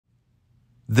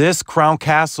This Crown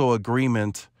Castle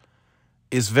agreement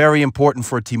is very important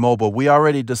for T-Mobile. We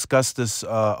already discussed this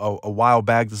a while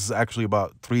back. This is actually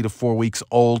about 3 to 4 weeks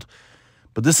old.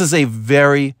 But this is a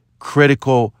very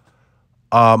critical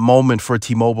moment for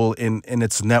T-Mobile in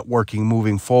its networking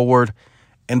moving forward.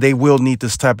 And they will need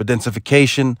this type of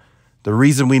densification. The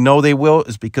reason we know they will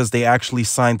is because they actually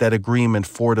signed that agreement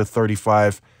for the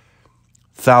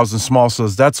 35,000 small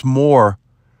cells. That's more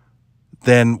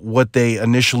than what they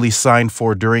initially signed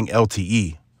for during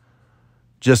LTE,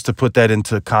 just to put that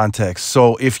into context.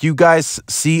 So if you guys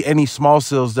see any small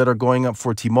cells that are going up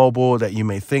for T-Mobile that you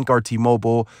may think are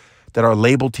T-Mobile, that are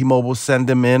labeled T-Mobile, send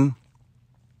them in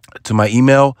to my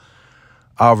email.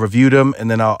 I'll review them,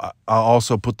 and then I'll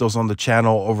also put those on the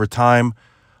channel over time.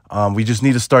 We just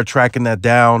need to start tracking that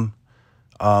down,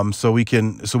 so we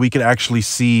can actually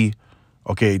see,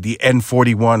 okay, the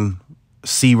N41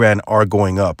 C-RAN are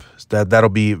going up. That'll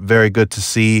be very good to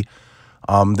see.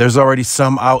 There's already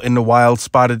some out in the wild,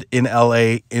 spotted in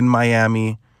LA, in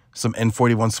Miami, some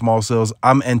N41 small cells.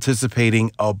 I'm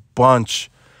anticipating a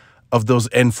bunch of those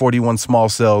N41 small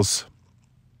cells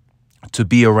to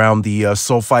be around the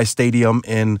SoFi Stadium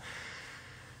in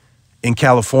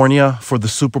California for the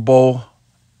Super Bowl.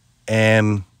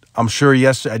 And I'm sure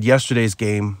at yesterday's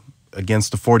game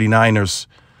against the 49ers,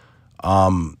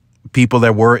 people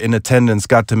that were in attendance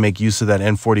got to make use of that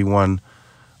N41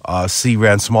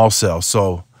 C-RAN small cell.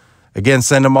 So again,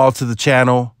 send them all to the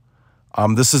channel.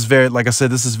 This is like I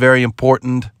said, this is very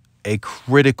important, a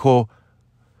critical,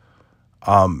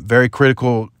 very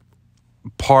critical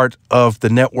part of the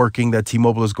networking that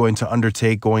T-Mobile is going to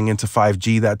undertake going into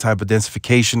 5G, that type of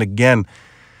densification. Again,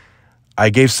 I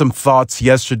gave some thoughts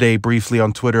yesterday briefly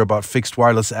on Twitter about fixed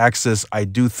wireless access. I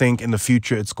do think in the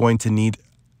future it's going to need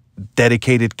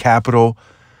dedicated capital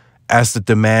as the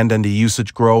demand and the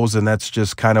usage grows, and that's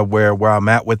just kind of where I'm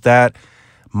at with that.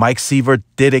 Mike Sievert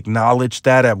did acknowledge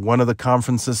that at one of the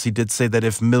conferences. He did say that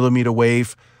if millimeter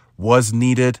wave was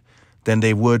needed, then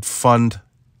they would fund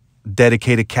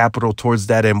dedicated capital towards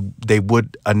that, and they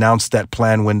would announce that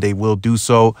plan when they will do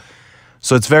so.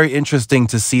 So it's very interesting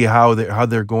to see how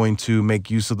they're going to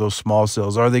make use of those small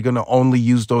cells. Are they going to only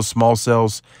use those small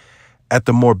cells at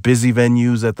the more busy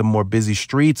venues, at the more busy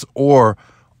streets, or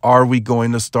are we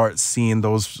going to start seeing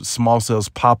those small cells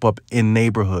pop up in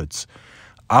neighborhoods?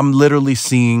 I'm literally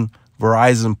seeing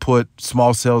Verizon put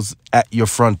small cells at your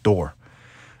front door.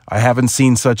 I haven't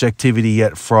seen such activity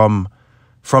yet from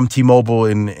T-Mobile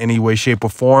in any way, shape, or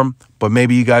form, but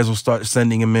maybe you guys will start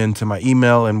sending them in to my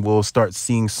email, and we'll start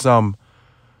seeing some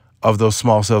of those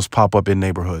small cells pop up in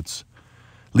neighborhoods.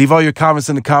 Leave all your comments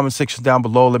in the comment section down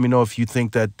below. Let me know if you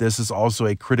think that this is also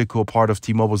a critical part of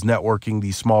T-Mobile's networking,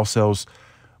 these small cells.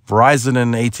 Verizon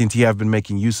and AT&T have been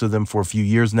making use of them for a few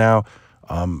years now.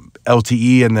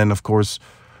 LTE, and then, of course,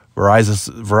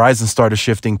 Verizon started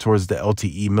shifting towards the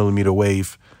LTE millimeter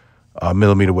wave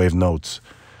nodes.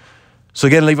 So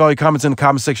again, leave all your comments in the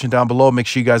comment section down below. Make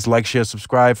sure you guys like, share,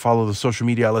 subscribe, follow the social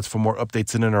media outlets for more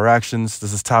updates and interactions.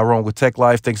 This is Tyrone with Tech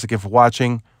Life. Thanks again for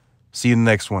watching. See you in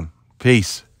the next one.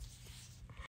 Peace.